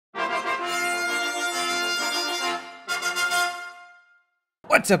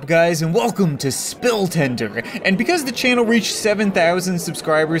What's up guys and welcome to Spilltender, and because the channel reached 7,000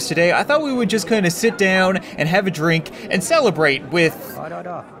 subscribers today, I thought we would just kind of sit down and have a drink and celebrate with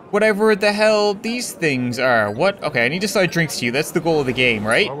whatever the hell these things are. What? Okay, I need to slide drinks to you. That's the goal of the game,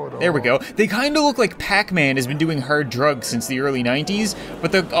 right? There we go. They kind of look like Pac-Man has been doing hard drugs since the early 90s,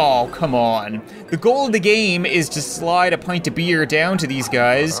 but oh, come on. The goal of the game is to slide a pint of beer down to these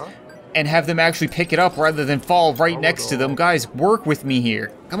guys and have them actually pick it up rather than fall right next to them. Guys, work with me here.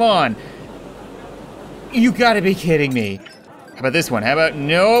 Come on. You gotta be kidding me. How about this one? How about,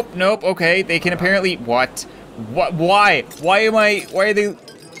 nope, okay. They can apparently, what? Why? Why are they,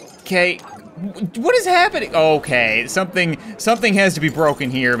 okay. What is happening? Okay, something has to be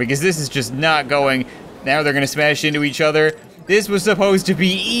broken here because this is just not going. Now they're gonna smash into each other. This was supposed to be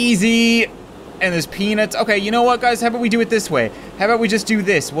easy. And there's peanuts. Okay, you know what, guys? How about we do it this way? How about we just do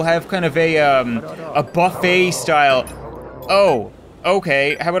this? We'll have kind of a buffet style. Oh,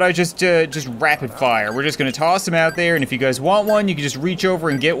 okay. How about I just rapid fire? We're just gonna toss them out there, and if you guys want one, you can just reach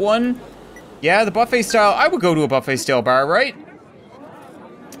over and get one. Yeah, the buffet style. I would go to a buffet style bar, right?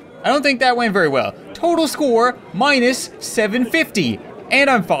 I don't think that went very well. Total score minus 750,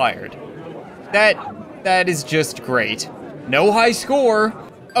 and I'm fired. That is just great. No high score.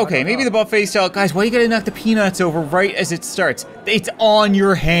 Okay, maybe the buffet style. Guys, why you gotta knock the peanuts over right as it starts? It's on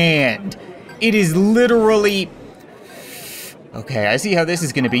your hand. It is literally... Okay, I see how this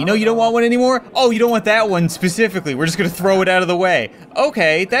is gonna be. No, you don't want one anymore? Oh, you don't want that one specifically. We're just gonna throw it out of the way.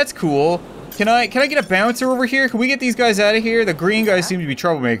 Okay, that's cool. Can I get a bouncer over here? Can we get these guys out of here? The green guys seem to be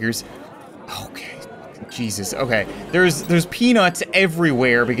troublemakers. Okay, Jesus, okay. There's peanuts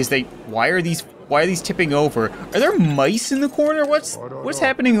everywhere because why are these tipping over? Are there mice in the corner? What's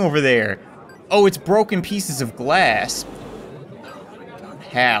happening over there? Oh, it's broken pieces of glass.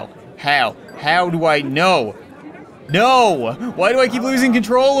 How do I know? No! Why do I keep losing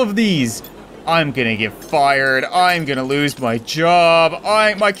control of these? I'm gonna get fired. I'm gonna lose my job.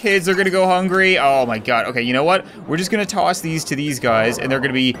 My kids are gonna go hungry. Oh my god. Okay, you know what? We're just gonna toss these to these guys and they're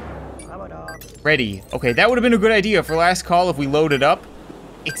gonna be ready. Okay, that would have been a good idea for last call if we loaded up.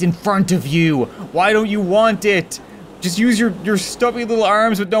 It's in front of you. Why don't you want it? Just use your stubby little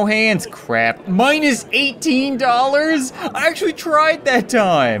arms with no hands. Crap. Minus $18? I actually tried that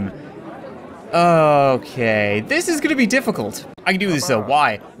time. Okay, this is gonna be difficult. I can do this though.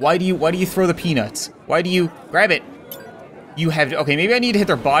 Why? Why do you throw the peanuts? Why do you grab it? You have, okay, maybe I need to hit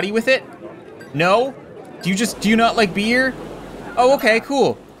their body with it? No? Do you not like beer? Oh, okay,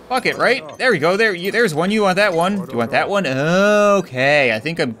 cool. Fuck it, right? There we go. There's one. You want that one? Do you want that one? Okay, I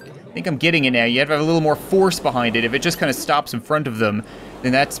think I'm getting it now. You have to have a little more force behind it. If it just kind of stops in front of them,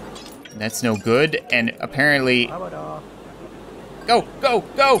 then that's no good. And apparently, go!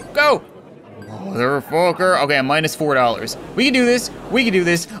 Motherfucker. Okay, I'm minus $4. We can do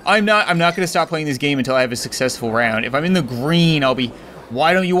this. I'm not gonna stop playing this game until I have a successful round. If I'm in the green, I'll be.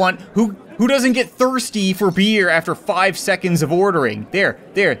 Why don't you want Who doesn't get thirsty for beer after 5 seconds of ordering? There,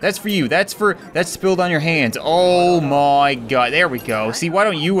 that's for you. That's spilled on your hands. Oh my god, there we go. See, why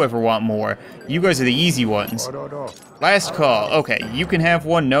don't you ever want more? You guys are the easy ones. Last call. Okay, you can have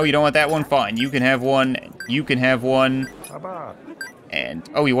one. No, you don't want that one? Fine. You can have one. You can have one. And,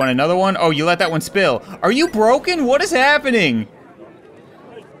 oh, you want another one? Oh, you let that one spill. Are you broken? What is happening?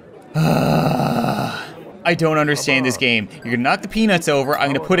 I don't understand this game. You're gonna knock the peanuts over,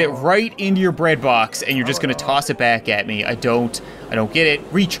 I'm gonna put it right into your bread box, and you're just gonna toss it back at me. I don't get it.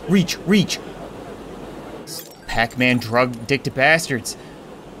 Reach. Pac-Man drug-addicted bastards.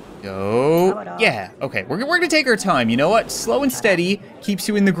 Go. Yeah, okay, we're gonna take our time. You know what? Slow and steady keeps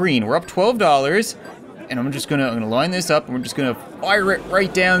you in the green. We're up $12, and I'm gonna line this up, and we're just gonna fire it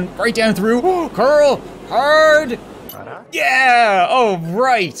right down through. Curl! Hard! Yeah! Oh,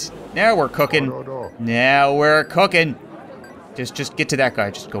 right! Now we're cooking. Now we're cooking. Just get to that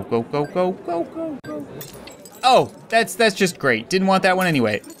guy. Just go. Oh, that's just great. Didn't want that one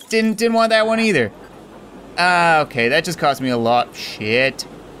anyway. Didn't want that one either. Okay, that just cost me a lot. Shit.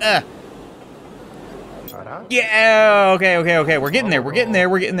 Yeah, okay. We're getting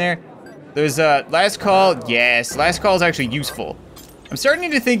there. There's last call. Yes, last call is actually useful. I'm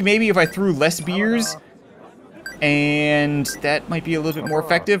starting to think maybe if I threw less beers, and that might be a little bit more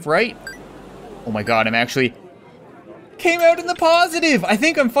effective, right? Oh my god, I'm actually... Came out in the positive! I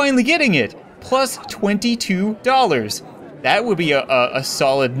think I'm finally getting it! Plus $22. That would be a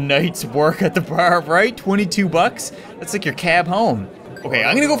solid night's work at the bar, right? 22 bucks? That's like your cab home. Okay,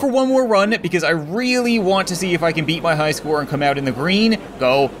 I'm gonna go for one more run because I really want to see if I can beat my high score and come out in the green.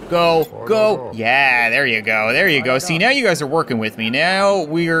 Go. Yeah, there you go. See, now you guys are working with me. Now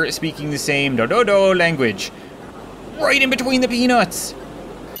we're speaking the same do-do-do language. Right in between the peanuts.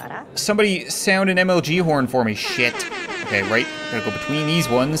 Somebody sound an MLG horn for me. Shit. Okay, right. Gotta go between these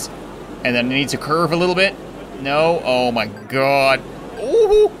ones. And then it needs to curve a little bit. No. Oh my god.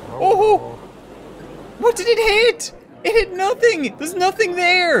 Oh, oh. What did it hit? It hit nothing. There's nothing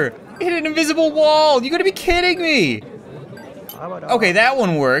there. It hit an invisible wall. You gotta be kidding me. Okay, that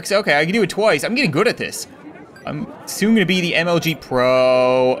one works. Okay, I can do it twice. I'm getting good at this. I'm soon gonna be the MLG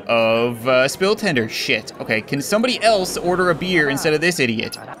Pro of Spilltender. Shit. Okay, can somebody else order a beer instead of this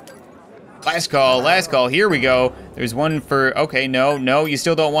idiot? Last call, here we go. There's one for, okay, no, you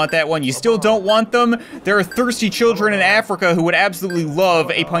still don't want that one. You still don't want them? There are thirsty children in Africa who would absolutely love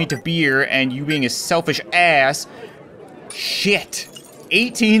a pint of beer, and you being a selfish ass. Shit.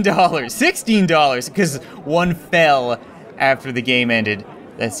 $18, $16, because one fell after the game ended.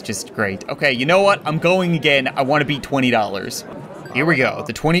 That's just great. Okay, you know what? I'm going again. I want to beat $20. Here we go.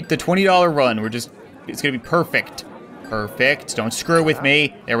 The $20 run. It's gonna be perfect. Perfect. Don't screw with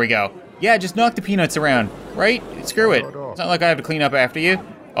me. There we go. Yeah, just knock the peanuts around, right? Screw it. It's not like I have to clean up after you.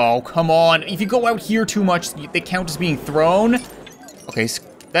 Oh, come on. If you go out here too much, they count as being thrown. Okay,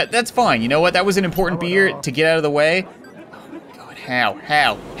 that's fine. You know what? That was an important beer to get out of the way. Oh my god,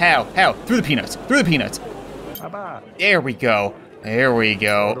 how? Through the peanuts. There we go.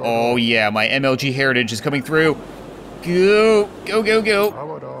 Oh yeah, my MLG heritage is coming through. Go.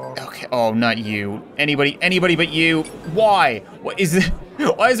 Okay, oh, not you. Anybody but you. Why? What is it?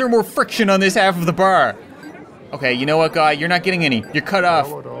 Why is there more friction on this half of the bar? Okay, you know what, guy? You're not getting any. You're cut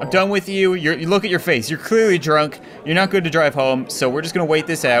off. I'm done with you. You look at your face. You're clearly drunk. You're not good to drive home, so we're just gonna wait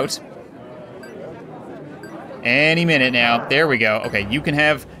this out. Any minute now. There we go. Okay, you can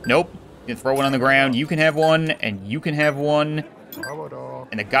have... Nope. You can throw one on the ground. You can have one, and you can have one.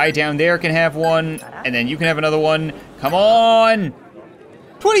 And the guy down there can have one, and then you can have another one. Come on!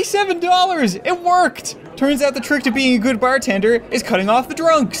 $27! It worked! Turns out the trick to being a good bartender is cutting off the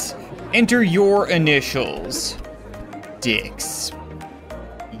drunks. Enter your initials. Dicks.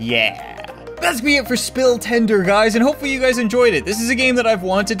 Yeah. That's gonna be it for Spilltender, guys, and hopefully you guys enjoyed it. This is a game that I've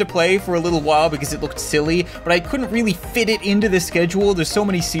wanted to play for a little while because it looked silly, but I couldn't really fit it into the schedule. There's so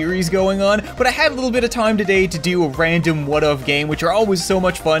many series going on, but I had a little bit of time today to do a random what-of game, which are always so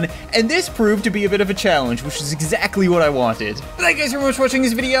much fun, and this proved to be a bit of a challenge, which is exactly what I wanted. But thank you guys very much for watching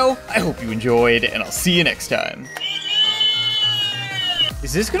this video. I hope you enjoyed, and I'll see you next time.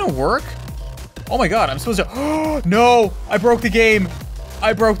 Is this gonna work? Oh my god, I'm supposed to... Oh, no! I broke the game!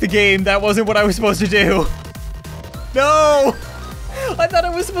 That wasn't what I was supposed to do. No! I thought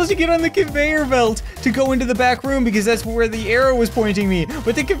I was supposed to get on the conveyor belt to go into the back room because that's where the arrow was pointing me.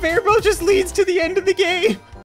 But the conveyor belt just leads to the end of the game.